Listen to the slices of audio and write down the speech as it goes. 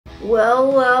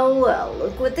Well, well, well,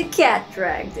 look what the cat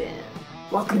dragged in.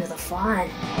 Welcome to the fun.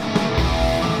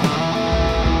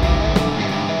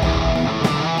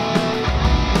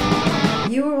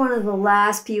 You were one of the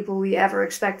last people we ever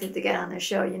expected to get on this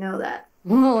show, you know that.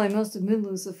 Well, I must admit,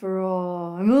 Lucifer,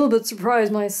 I'm a little bit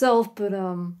surprised myself, but,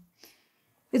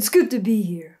 it's good to be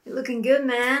here. You're looking good,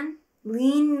 man.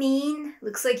 Lean, mean.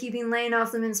 Looks like you've been laying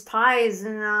off the mince pies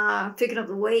and, picking up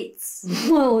the weights.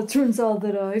 Well, it turns out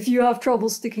that, if you have trouble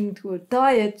sticking to a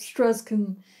diet, stress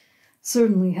can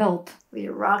certainly help. Well,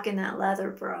 you're rocking that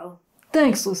leather, bro.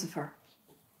 Thanks, Lucifer.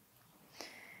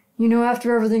 You know,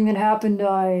 after everything that happened,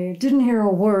 I didn't hear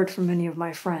a word from any of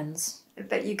my friends. I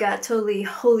bet you got totally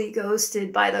holy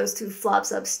ghosted by those two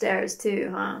flops upstairs,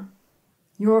 too, huh?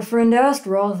 Your friend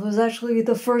Astaroth was actually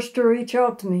the first to reach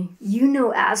out to me. You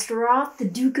know Astaroth, the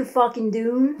Duke of fucking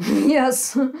Doom?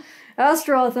 Yes,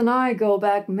 Astaroth and I go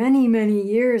back many, many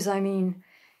years. I mean,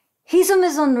 he's a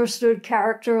misunderstood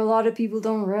character. A lot of people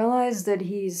don't realize that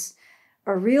he's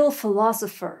a real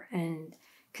philosopher and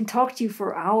can talk to you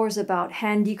for hours about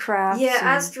handicrafts. Yeah,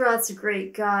 Astaroth's a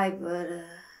great guy, but,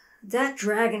 that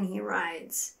dragon he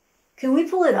rides. Can we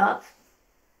pull it up?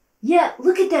 Yeah,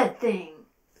 look at that thing.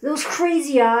 Those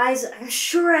crazy eyes. I'm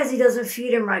sure as he doesn't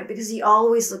feed him right because he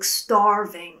always looks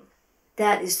starving.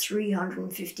 That is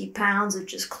 350 pounds of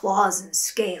just claws and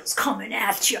scales coming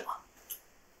at you.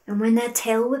 And when that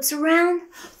tail whips around,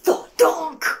 the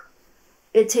donk!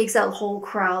 It takes out whole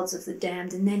crowds of the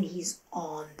damned and then he's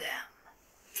on them.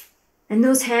 And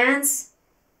those hands,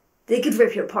 they could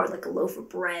rip you apart like a loaf of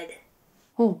bread.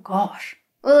 Oh, gosh.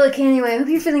 Well, look, anyway, I hope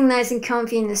you're feeling nice and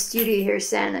comfy in the studio here,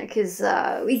 Santa, because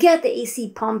we got the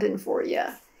AC pumping for you.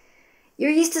 You're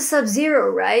used to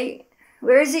Sub-Zero, right?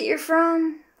 Where is it you're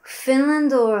from?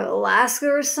 Finland or Alaska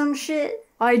or some shit?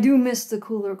 I do miss the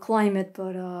cooler climate,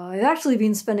 but I've actually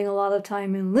been spending a lot of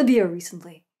time in Libya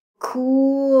recently.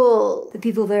 Cool. The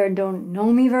people there don't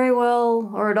know me very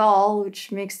well, or at all,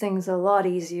 which makes things a lot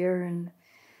easier, and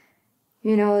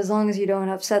you know, as long as you don't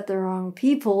upset the wrong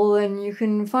people, then you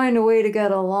can find a way to get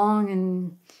along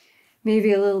and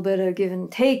maybe a little bit of give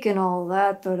and take and all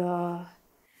that, but,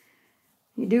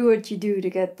 you do what you do to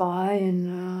get by,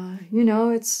 and, you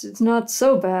know, it's not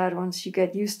so bad once you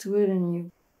get used to it and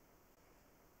you...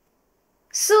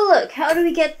 So look, how do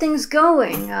we get things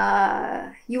going?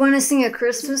 You want to sing a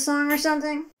Christmas song or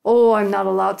something? Oh, I'm not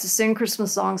allowed to sing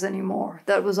Christmas songs anymore.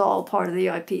 That was all part of the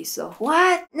IP, so...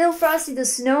 What? No Frosty the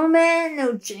Snowman?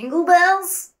 No Jingle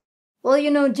Bells? Well,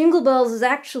 you know, Jingle Bells is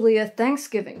actually a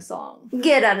Thanksgiving song.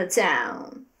 Get out of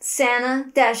town. Santa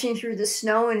dashing through the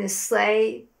snow in his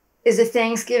sleigh is a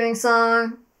Thanksgiving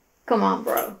song? Come on,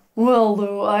 bro. Well,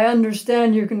 Lou, I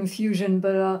understand your confusion,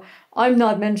 but I'm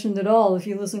not mentioned at all if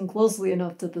you listen closely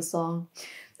enough to the song.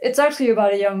 It's actually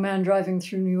about a young man driving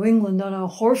through New England on a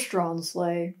horse-drawn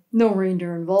sleigh. No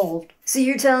reindeer involved. So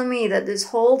you're telling me that this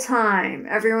whole time,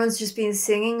 everyone's just been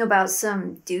singing about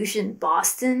some douche in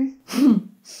Boston?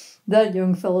 That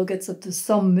young fellow gets up to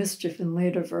some mischief in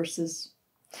later verses.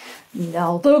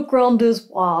 Now the ground is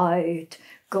white,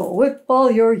 go it while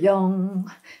you're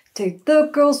young. Take the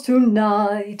girls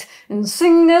tonight and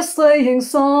sing their sleighing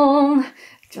song.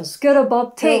 Just get a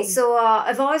bobtail. Hey, so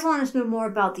I've always wanted to know more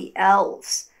about the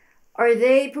elves. Are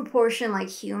they proportioned like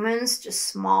humans, just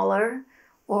smaller?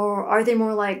 Or are they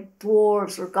more like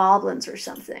dwarves or goblins or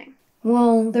something?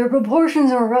 Well, their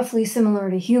proportions are roughly similar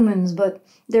to humans, but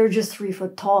they're just 3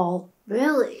 foot tall.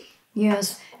 Really?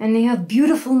 Yes, and they have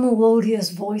beautiful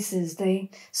melodious voices. They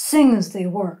sing as they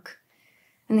work.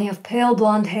 And they have pale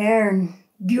blonde hair and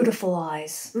beautiful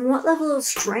eyes. And what level of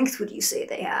strength would you say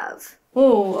they have?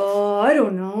 Oh, I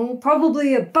don't know.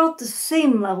 Probably about the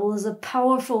same level as a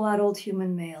powerful adult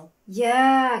human male.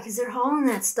 Yeah, because they're hauling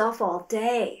that stuff all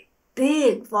day.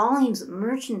 Big volumes of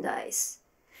merchandise.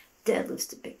 Deadlifts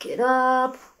to pick it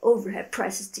up, overhead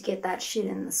presses to get that shit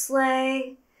in the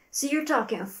sleigh. So you're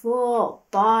talking full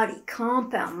body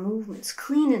compound movements,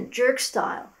 clean and jerk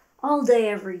style, all day,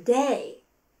 every day.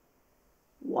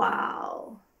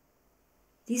 Wow.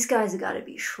 These guys have got to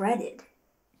be shredded.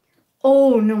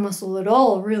 Oh, no muscle at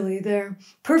all, really. They're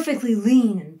perfectly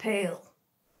lean and pale.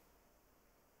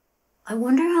 I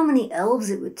wonder how many elves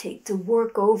it would take to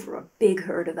work over a big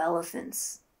herd of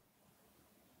elephants.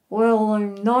 Well,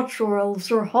 I'm not sure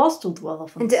elves are hostile to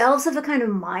elephants. And do elves have a kind of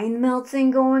mind meld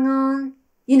thing going on?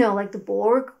 You know, like the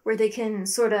Borg, where they can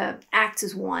sort of act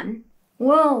as one?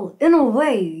 Well, in a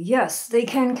way, yes, they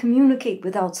can communicate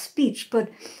without speech, but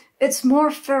it's more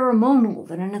pheromonal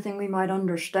than anything we might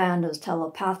understand as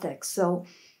telepathic, so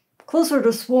closer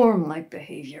to swarm-like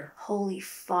behavior. Holy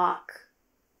fuck.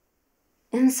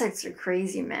 Insects are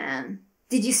crazy, man.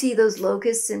 Did you see those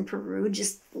locusts in Peru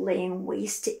just laying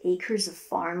waste to acres of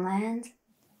farmland?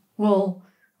 Well,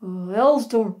 elves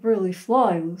don't really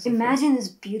fly, Lucifer. Imagine this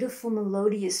beautiful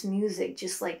melodious music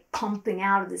just like pumping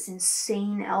out of this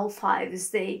insane elf hive as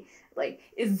they like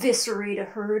eviscerate a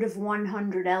herd of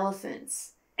 100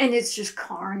 elephants. And it's just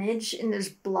carnage, and there's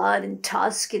blood and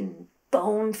tusk and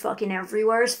bone fucking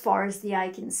everywhere as far as the eye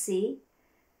can see.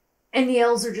 And the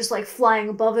elves are just like flying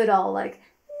above it all like,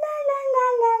 la la la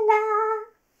la la.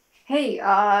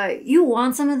 Hey, you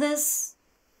want some of this?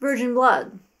 Virgin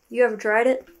blood. You ever tried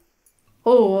it?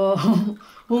 Oh,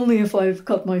 only if I've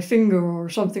cut my finger or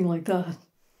something like that.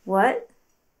 What?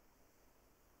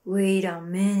 Wait a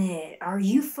minute. Are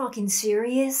you fucking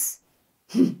serious?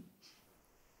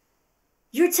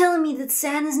 You're telling me that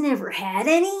Santa's never had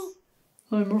any?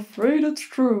 I'm afraid it's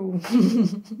true.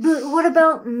 But what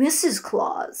about Mrs.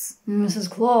 Claus? Mrs.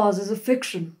 Claus is a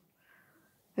fiction.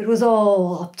 It was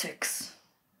all optics.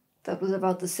 That was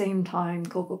about the same time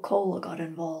Coca-Cola got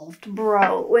involved.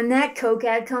 Bro, when that Coke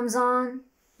ad comes on,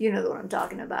 you know what I'm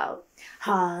talking about.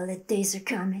 Holidays are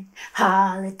coming,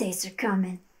 holidays are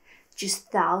coming.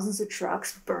 Just thousands of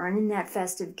trucks burning that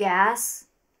festive gas.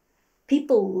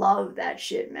 People love that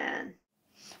shit, man.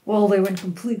 Well, they went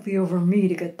completely over me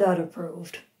to get that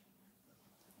approved.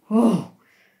 Oh,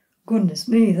 goodness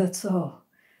me, that's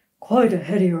quite a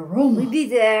heady aroma. We'd be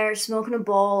there, smoking a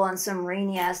bowl on some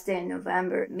rainy-ass day in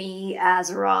November. Me,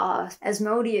 Azeroth,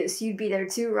 Asmodeus, you'd be there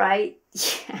too, right?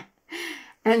 Yeah.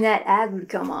 And that ad would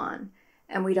come on,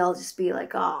 and we'd all just be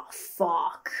like, oh,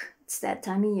 fuck. It's that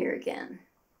time of year again.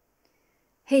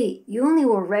 Hey, you only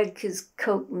wore red because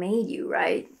Coke made you,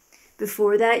 right?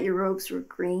 Before that, your robes were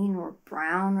green or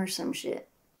brown or some shit.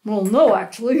 Well, no,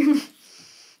 actually.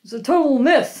 It's a total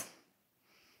myth.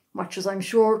 Much as I'm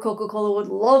sure Coca-Cola would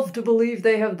love to believe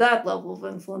they have that level of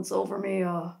influence over me,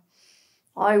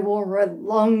 I wore red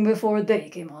long before they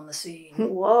came on the scene.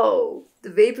 Whoa, the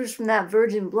vapors from that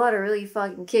virgin blood are really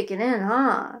fucking kicking in,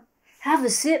 huh? Have a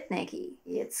sip, Nikki.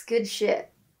 It's good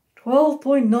shit.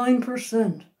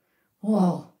 12.9%.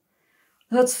 Wow,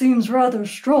 that seems rather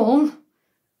strong.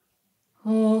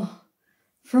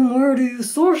 From where do you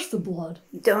source the blood?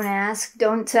 Don't ask,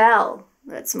 don't tell.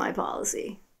 That's my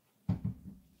policy.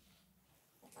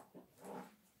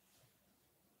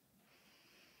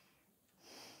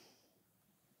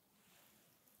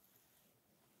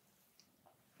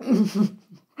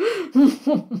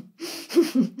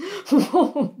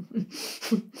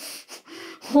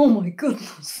 Oh my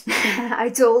goodness. I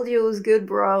told you it was good,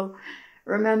 bro.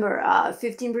 Remember,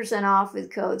 15% off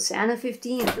with code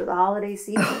Santa15 for the holiday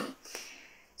season.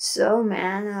 So,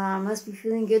 man, must be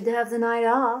feeling good to have the night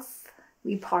off.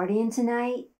 We partying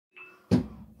tonight?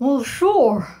 Well,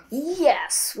 sure.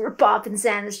 Yes, we're popping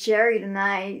Santa's cherry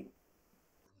tonight.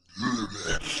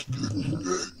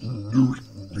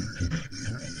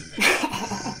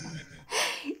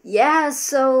 Yeah,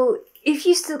 so if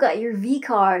you still got your V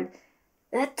card,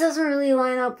 that doesn't really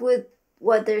line up with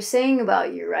what they're saying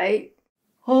about you, right?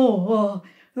 Oh,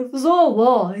 it was all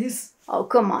lies. Oh,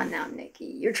 come on now, Nikki.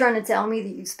 You're trying to tell me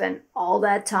that you spent all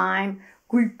that time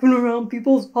Creeping around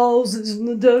people's houses in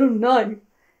the dead of night.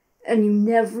 and you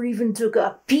never even took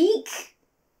a peek?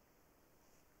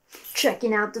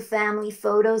 Checking out the family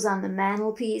photos on the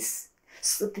mantelpiece,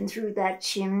 slipping through that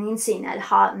chimney and seeing that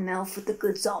hot MILF with the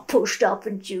goods all pushed up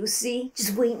and juicy,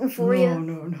 just waiting for you.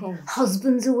 No.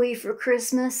 Husband's away for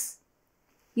Christmas.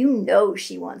 You know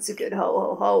she wants a good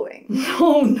ho-ho-hoing.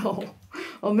 No.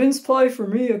 A mince pie for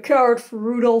me, a carrot for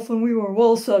Rudolph, and we were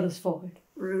well satisfied.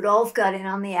 Rudolph got in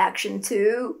on the action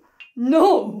too.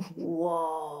 No!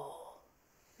 Whoa.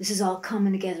 This is all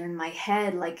coming together in my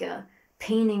head like a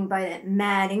painting by that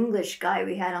mad English guy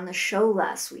we had on the show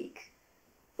last week.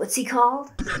 What's he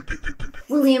called?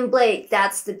 William Blake,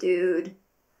 that's the dude.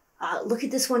 Look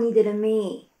at this one he did of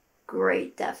me.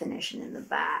 Great definition in the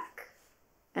back.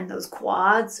 And those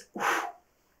quads. Whew.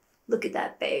 Look at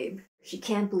that babe. She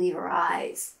can't believe her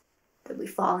eyes. They'll be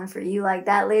falling for you like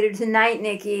that later tonight,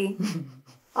 Nikki.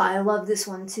 I love this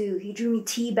one too. He drew me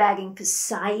teabagging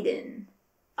Poseidon.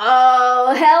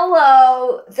 Oh,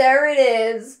 hello. There it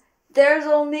is. There's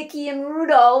old Mickey and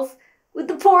Rudolph with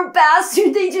the poor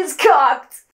bastard they just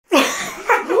cocked. There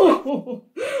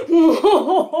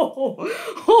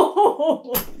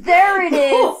it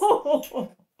is.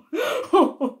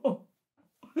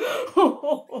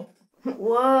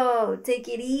 Whoa, take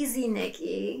it easy,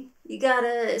 Nikki. You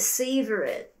gotta savor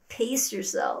it. Pace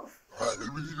yourself.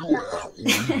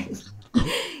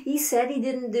 He said he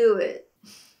didn't do it.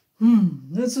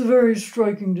 That's a very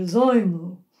striking design,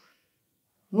 though.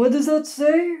 What does that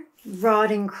say?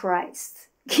 Rotting Christ.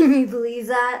 Can you believe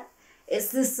that? It's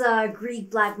this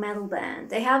Greek black metal band.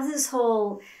 They have this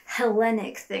whole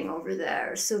Hellenic thing over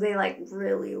there, so they like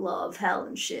really love hell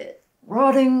and shit.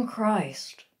 Rotting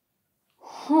Christ.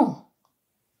 Huh.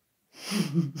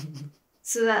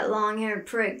 So that long-haired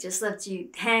prick just left you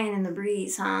hanging in the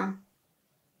breeze, huh?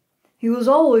 He was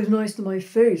always nice to my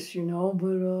face, you know,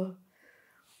 but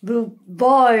the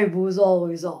vibe was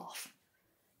always off.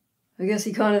 I guess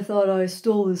he kind of thought I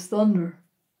stole his thunder.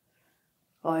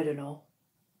 I don't know.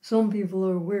 Some people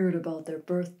are weird about their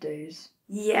birthdays.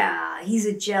 Yeah, he's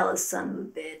a jealous son of a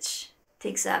bitch.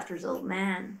 Takes after his old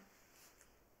man.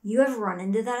 You ever run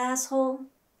into that asshole?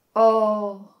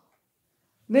 Oh,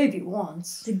 maybe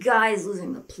once. The guy's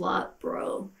losing the plot,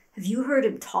 bro. Have you heard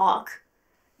him talk?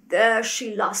 There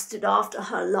she lusted after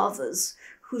her lovers,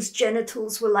 whose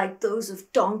genitals were like those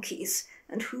of donkeys,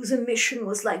 and whose emission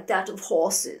was like that of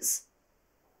horses.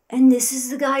 And this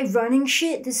is the guy running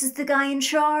shit? This is the guy in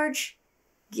charge?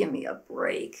 Give me a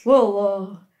break.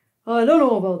 Well, I don't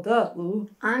know about that, Lou.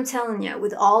 I'm telling you,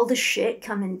 with all the shit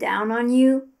coming down on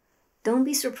you, don't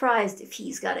be surprised if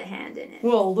he's got a hand in it.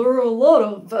 Well, there are a lot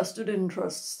of vested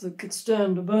interests that could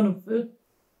stand to benefit.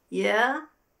 Yeah?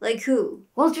 Like who?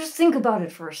 Well, just think about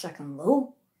it for a second,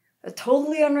 Lou. A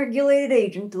totally unregulated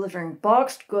agent delivering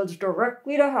boxed goods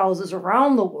directly to houses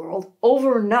around the world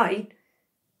overnight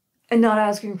and not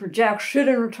asking for jack shit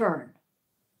in return.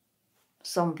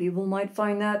 Some people might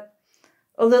find that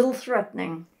a little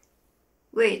threatening.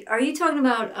 Wait, are you talking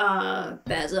about,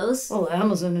 Bezos? Well,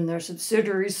 Amazon and their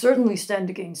subsidiaries certainly stand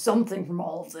to gain something from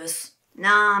all of this.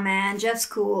 Nah, man, Jeff's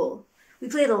cool. We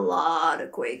played a lot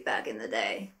of Quake back in the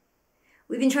day.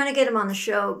 We've been trying to get him on the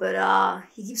show, but,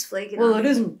 he keeps flaking Well, on it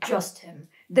isn't just him.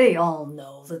 They all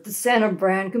know that the Santa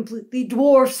brand completely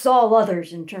dwarfs all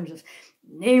others in terms of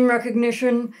name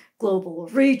recognition, global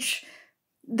reach.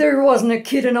 There wasn't a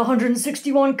kid in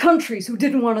 161 countries who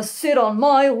didn't want to sit on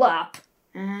my lap.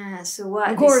 So what?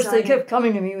 Of course, they kept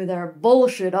coming to me with their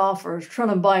bullshit offers, trying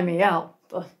to buy me out,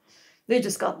 but they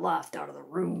just got laughed out of the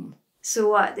room. So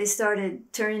what? They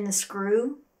started turning the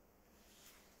screw?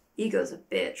 Ego's a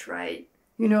bitch, right?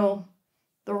 You know,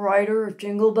 the writer of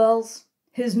Jingle Bells,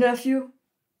 his nephew,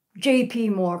 J.P.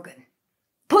 Morgan.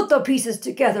 Put the pieces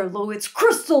together, Lou, it's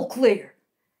crystal clear.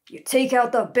 You take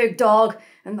out the big dog,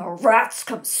 and the rats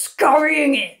come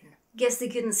scurrying in. Guess they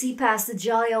couldn't see past the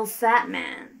jolly old fat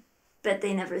man. Bet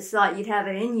they never thought you'd have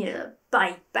it in you to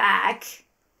bite back.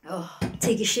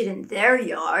 Take a shit in their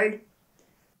yard.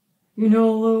 You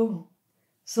know, Lou,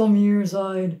 some years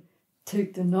I'd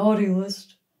take the naughty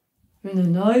list and the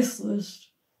nice list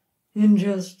in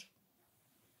just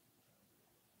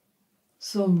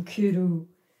some kid who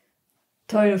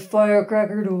tied a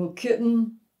firecracker to a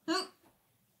kitten,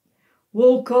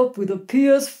 woke up with a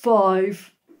PS5.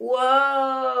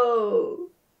 Whoa!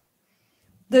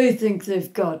 They think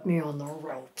they've got me on the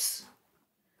ropes.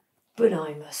 But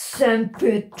I'm a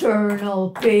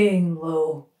sempiternal being,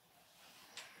 Lou.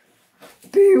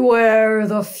 Beware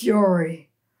the fury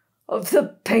of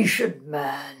the patient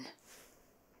man.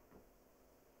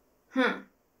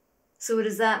 So what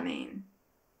does that mean?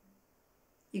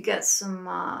 You got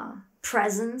some,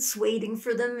 presents waiting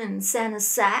for them in Santa's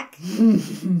sack?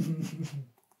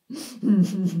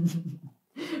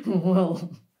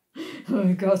 Well,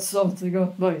 I got something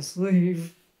up my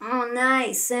sleeve. Oh,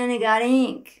 nice. Santa got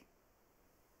ink.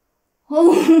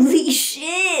 Holy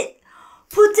shit!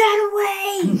 Put that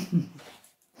away!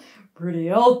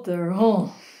 Pretty out there, huh?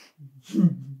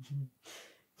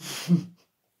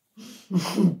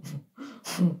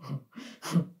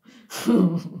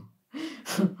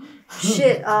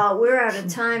 Shit, we're out of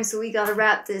time, so we gotta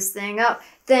wrap this thing up.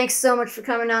 Thanks so much for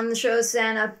coming on the show,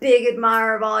 Santa. Big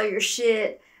admirer of all your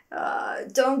shit.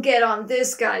 Don't get on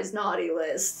this guy's naughty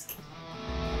list.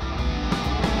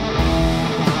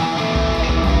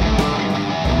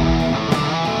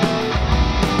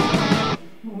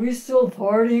 Are we still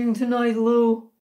partying tonight, Lou?